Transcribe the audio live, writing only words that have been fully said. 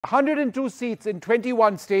102 seats in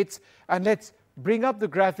 21 states, and let's bring up the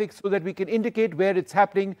graphics so that we can indicate where it's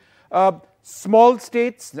happening. Small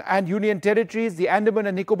states and union territories, the Andaman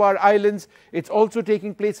and Nicobar Islands. It's also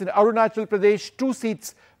taking place in Arunachal Pradesh, 2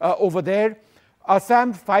 seats over there.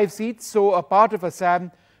 Assam, 5 seats, so a part of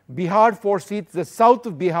Assam. Bihar, 4 seats. The south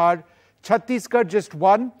of Bihar. Chhattisgarh, just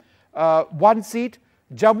 1 seat.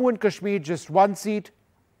 Jammu and Kashmir, just 1 seat.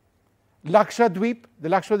 Lakshadweep, the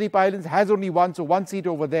Lakshadweep Islands has only 1, so 1 seat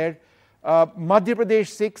over there. Madhya Pradesh,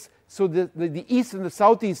 6. So the east and the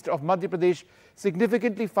southeast of Madhya Pradesh,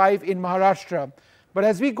 significantly 5 in Maharashtra. But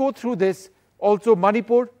as we go through this, also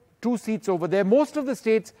Manipur, 2 seats over there. Most of the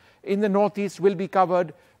states in the northeast will be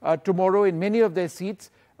covered tomorrow in many of their seats.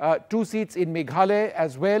 2 seats in Meghalaya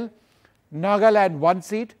as well. Nagaland, 1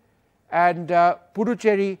 seat. And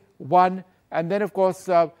Puducherry, 1. And then, of course,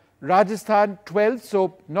 Rajasthan, 12.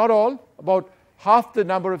 So not all, about half the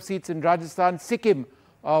number of seats in Rajasthan. Sikkim,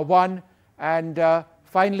 1. And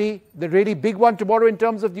finally, the really big one tomorrow in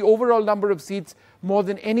terms of the overall number of seats, more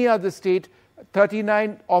than any other state,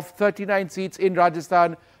 39 of 39 seats in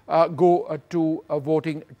Rajasthan go to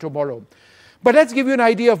voting tomorrow. But let's give you an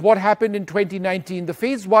idea of what happened in 2019. The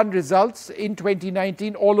Phase 1 results in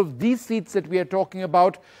 2019, all of these seats that we are talking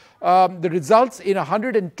about, the results in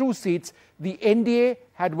 102 seats, the NDA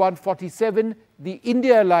had won 47. The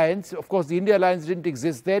India Alliance, of course, the India Alliance didn't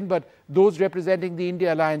exist then, but those representing the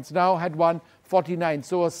India Alliance now had won 49.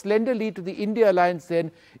 So a slender lead to the India Alliance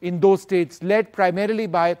then in those states, led primarily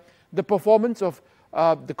by the performance of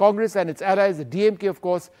the Congress and its allies, the DMK, of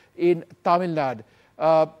course, in Tamil Nadu.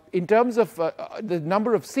 In terms of the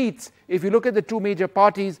number of seats, if you look at the 2 major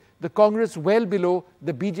parties, the Congress well below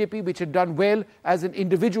the BJP, which had done well as an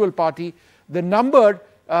individual party. The number,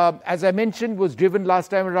 as I mentioned, was driven last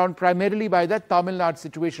time around primarily by that Tamil Nadu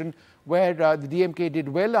situation where the DMK did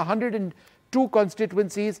well. 102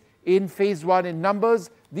 constituencies in Phase 1 in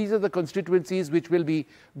numbers. These are the constituencies which will be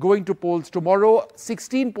going to polls tomorrow.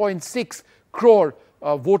 16.6 crore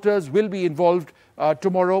voters will be involved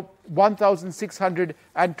tomorrow.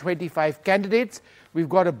 1,625 candidates. We've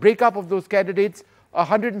got a breakup of those candidates.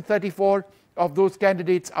 134 of those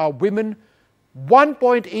candidates are women.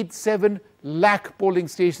 1.87 lakh polling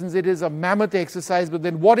stations. It is a mammoth exercise, but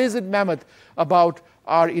then what is it mammoth about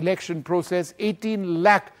our election process? 18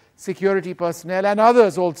 lakh security personnel and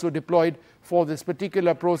others also deployed for this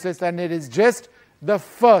particular process, and it is just the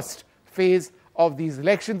first phase of these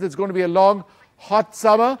elections. It's going to be a long, hot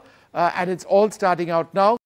summer, and it's all starting out now.